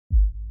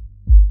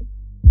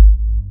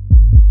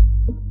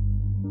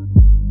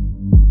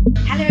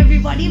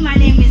everybody, my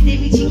name is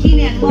Debbie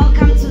Chikini and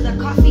welcome to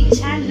the Coffee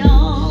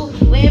Channel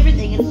where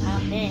everything is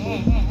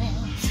popping.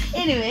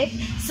 Anyway,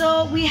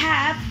 so we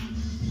have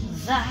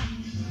the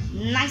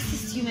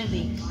nicest human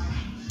being,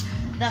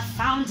 the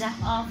founder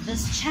of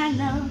this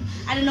channel.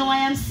 I don't know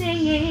why I'm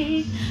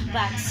singing,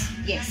 but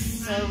yes,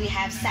 so we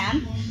have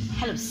Sam.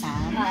 Hello,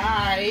 Sam.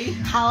 Hi.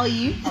 How are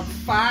you? I'm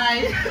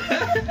fine.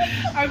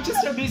 I'm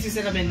just amazed you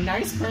said I'm a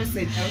nice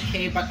person.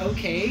 Okay, but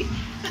okay.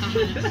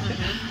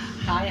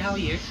 Hi, how are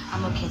you?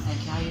 I'm okay,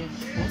 thank you. How are you?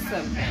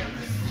 Awesome.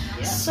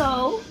 Yeah.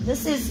 So,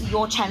 this is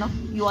your channel.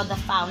 You are the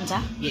founder.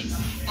 Yes.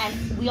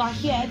 And we are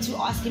here to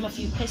ask him a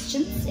few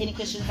questions. Any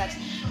questions that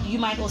you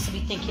might also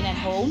be thinking at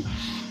home.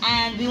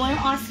 And we want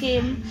to ask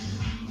him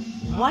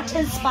what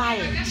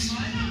inspired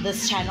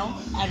this channel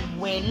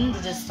and when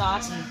did it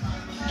start, and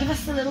give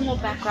us a little more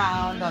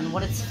background on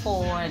what it's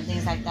for and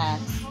things like that.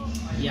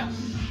 Yeah.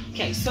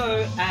 Okay,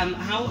 so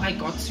how I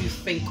got to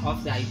think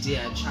of the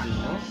idea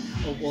channel,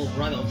 or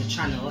rather of the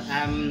channel,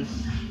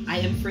 I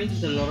am friends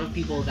with a lot of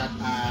people that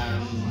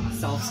are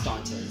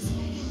self-starters,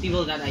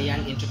 people that are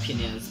young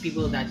entrepreneurs,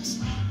 people that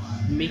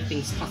make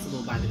things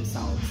possible by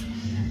themselves.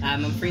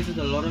 I'm friends with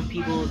a lot of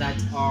people that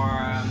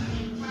are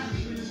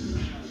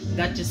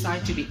that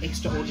decide to be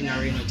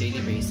extraordinary on a daily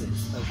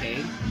basis.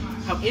 Okay.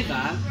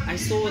 However, I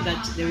saw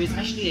that there is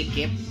actually a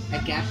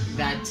gap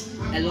that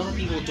a lot of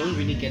people don't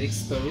really get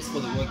exposed for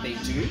the work they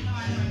do.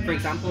 For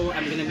example,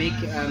 I'm gonna make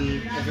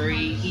a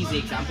very easy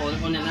example.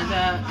 On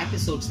another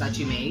episode that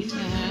you made,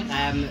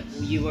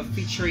 you were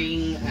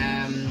featuring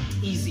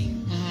Easy.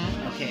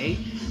 Okay,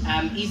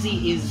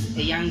 Easy is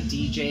a young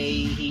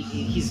DJ.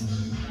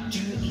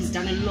 He's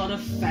done a lot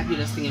of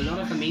fabulous things, a lot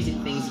of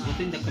amazing things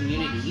within the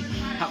community.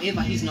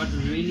 However, he's not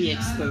really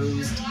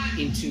exposed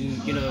into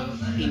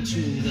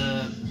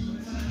the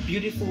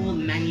beautiful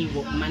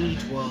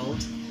moneyed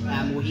world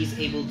where he's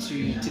able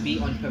to be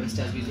on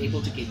posters, he's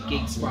able to get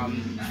gigs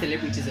from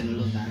celebrities and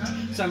all of that.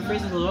 So I'm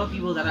friends with a lot of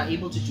people that are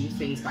able to do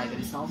things by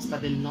themselves,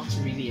 but they're not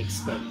really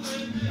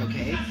exposed.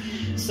 Okay,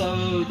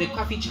 so the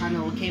Coffee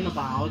Channel came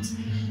about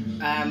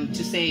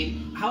to say,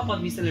 how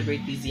about we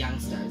celebrate these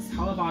youngsters?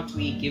 How about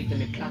we give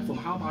them a platform?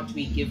 How about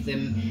we give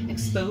them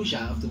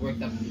exposure of the work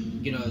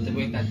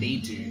that they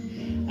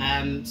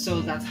do?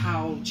 So that's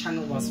how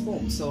channel was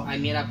formed. So I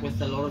met up with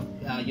a lot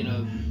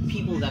of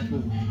people that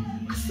will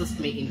assist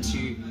me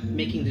into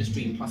making this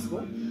dream possible,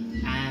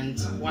 and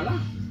voila,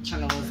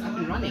 channel is up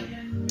and running.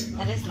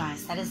 That is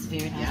nice. That is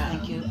very nice. Yeah.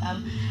 Thank you.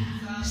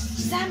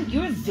 Sam,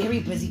 you're a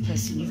very busy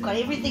person. You've got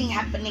everything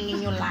happening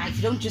in your life.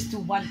 You don't just do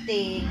one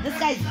thing. This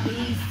guy's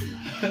busy.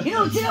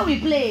 Today we're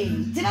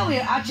playing. Today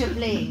we're out here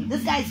playing.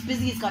 This guy's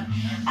busy. He's got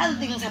other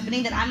things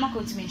happening that I'm not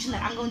going to mention,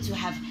 that I'm going to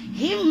have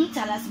him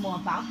tell us more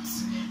about.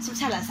 So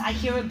tell us. I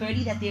hear a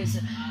birdie that there's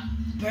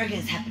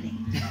burgers happening.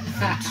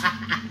 Yeah.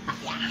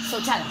 So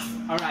tell us.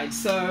 All right.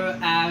 So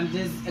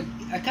there's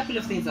a couple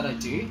of things that I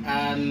do.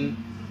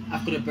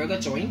 I've got a burger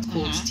joint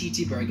called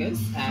TT Burgers.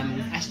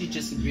 We've actually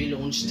just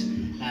relaunched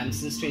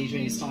since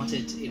 2020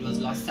 started. It was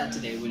last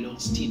Saturday we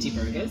launched TT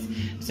Burgers.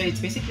 So it's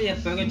basically a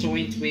burger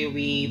joint where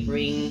we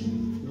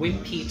bring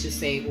Wimpy to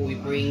say, or we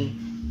bring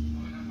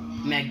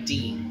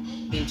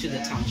MacD into the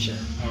township.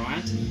 All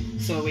right.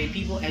 So where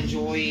people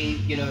enjoy,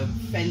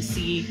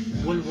 fancy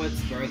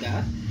Woolworths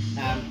burger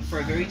for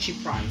a very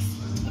cheap price.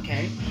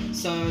 Okay.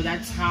 So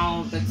that's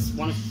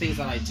one of the things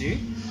that I do.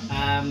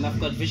 I've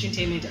got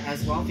Visiontainment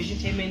as well.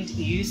 Visiontainment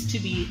used to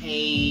be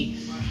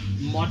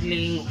a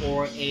modeling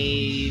or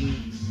a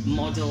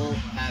model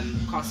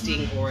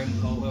casting or a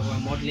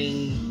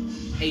modeling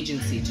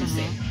agency to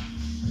say.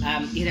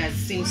 It has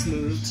since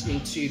moved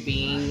into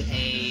being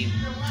a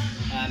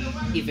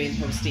event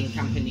hosting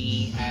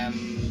company.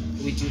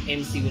 We do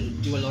MC, we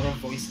do a lot of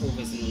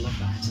voiceovers and all of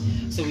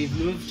that. So we've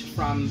moved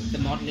from the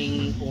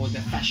modeling or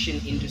the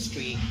fashion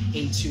industry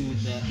into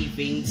the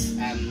events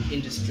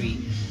industry,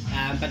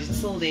 but it's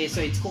still there.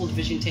 So it's called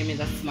Visiontainment.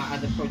 That's my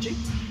other project.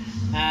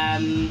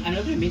 I'm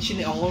not going to mention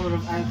a whole lot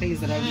of other things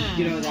that I'm,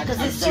 that because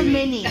I'm there's so doing.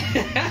 many.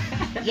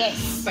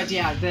 Yes. But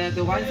yeah,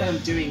 the ones that I'm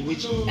doing,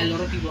 which a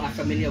lot of people are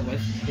familiar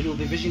with, it will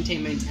be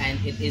Visiontainment,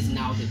 and it is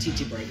now the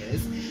TT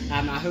Burgers.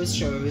 I host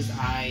shows,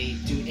 I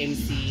do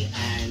MC,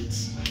 and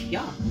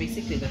yeah,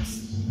 basically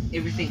that's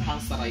everything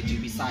else that I do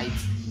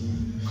besides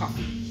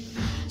coffee.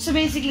 So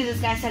basically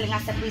this guy's telling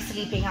us that we're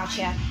sleeping out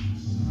here.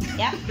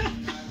 Yeah.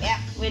 Yeah,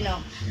 we know.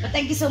 But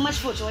thank you so much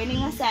for joining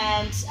us,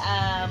 and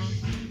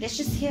let's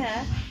just hear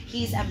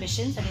his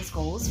ambitions and his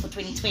goals for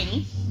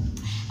 2020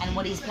 and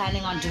what he's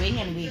planning on doing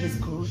and where his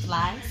growth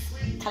lies.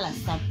 Tell us,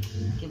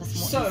 give us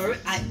more. So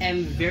I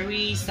am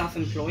very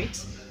self-employed.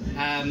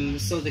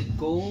 So the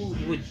goal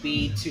would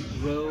be to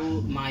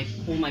grow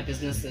all my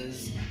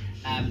businesses,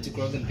 to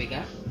grow them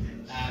bigger,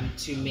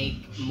 to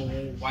make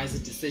more wiser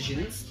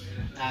decisions,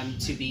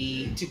 to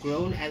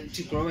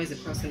grow as a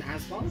person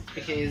as well.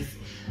 Because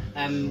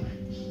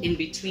in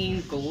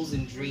between goals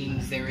and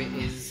dreams, there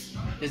is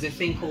there's a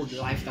thing called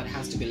life that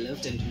has to be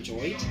lived and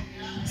enjoyed.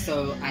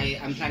 So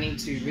I'm planning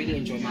to really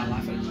enjoy my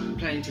life. I'm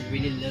planning to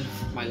really live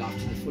my life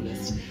to the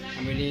fullest.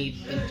 I'm really,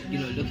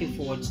 looking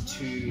forward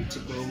to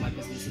grow my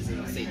businesses, as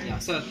I said. Yeah.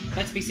 So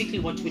that's basically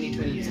what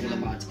 2020 is all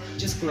about.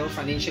 Just grow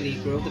financially,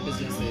 grow the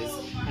businesses,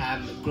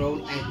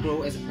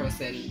 grow as a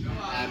person,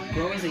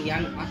 grow as a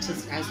young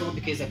artist as well,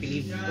 because I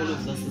believe all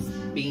of this is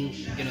being,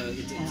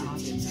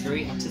 it's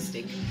very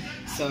artistic.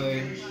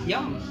 So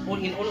yeah,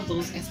 in all of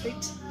those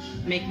aspects,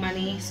 make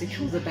money,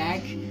 secure the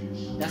bag.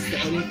 That's the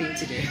only thing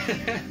to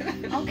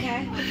do.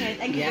 Okay.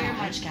 Thank you very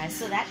much, guys.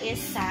 So that is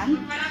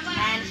Sam,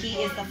 and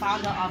he is the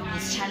founder of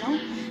this channel.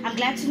 I'm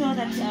glad to know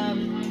that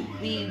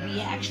we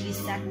actually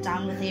sat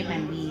down with him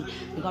and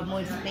we got more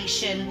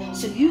information.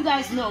 So you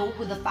guys know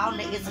who the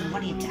founder is and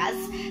what he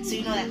does. So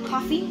you know that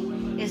coffee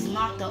is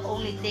not the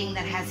only thing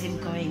that has him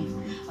going.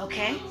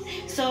 Okay?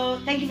 So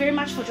thank you very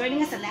much for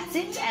joining us, and that's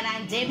it. And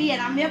I'm Debbie,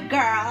 and I'm your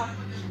girl.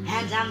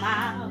 And I'm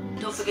out.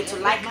 Don't forget to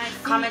like,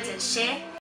 comment, and share.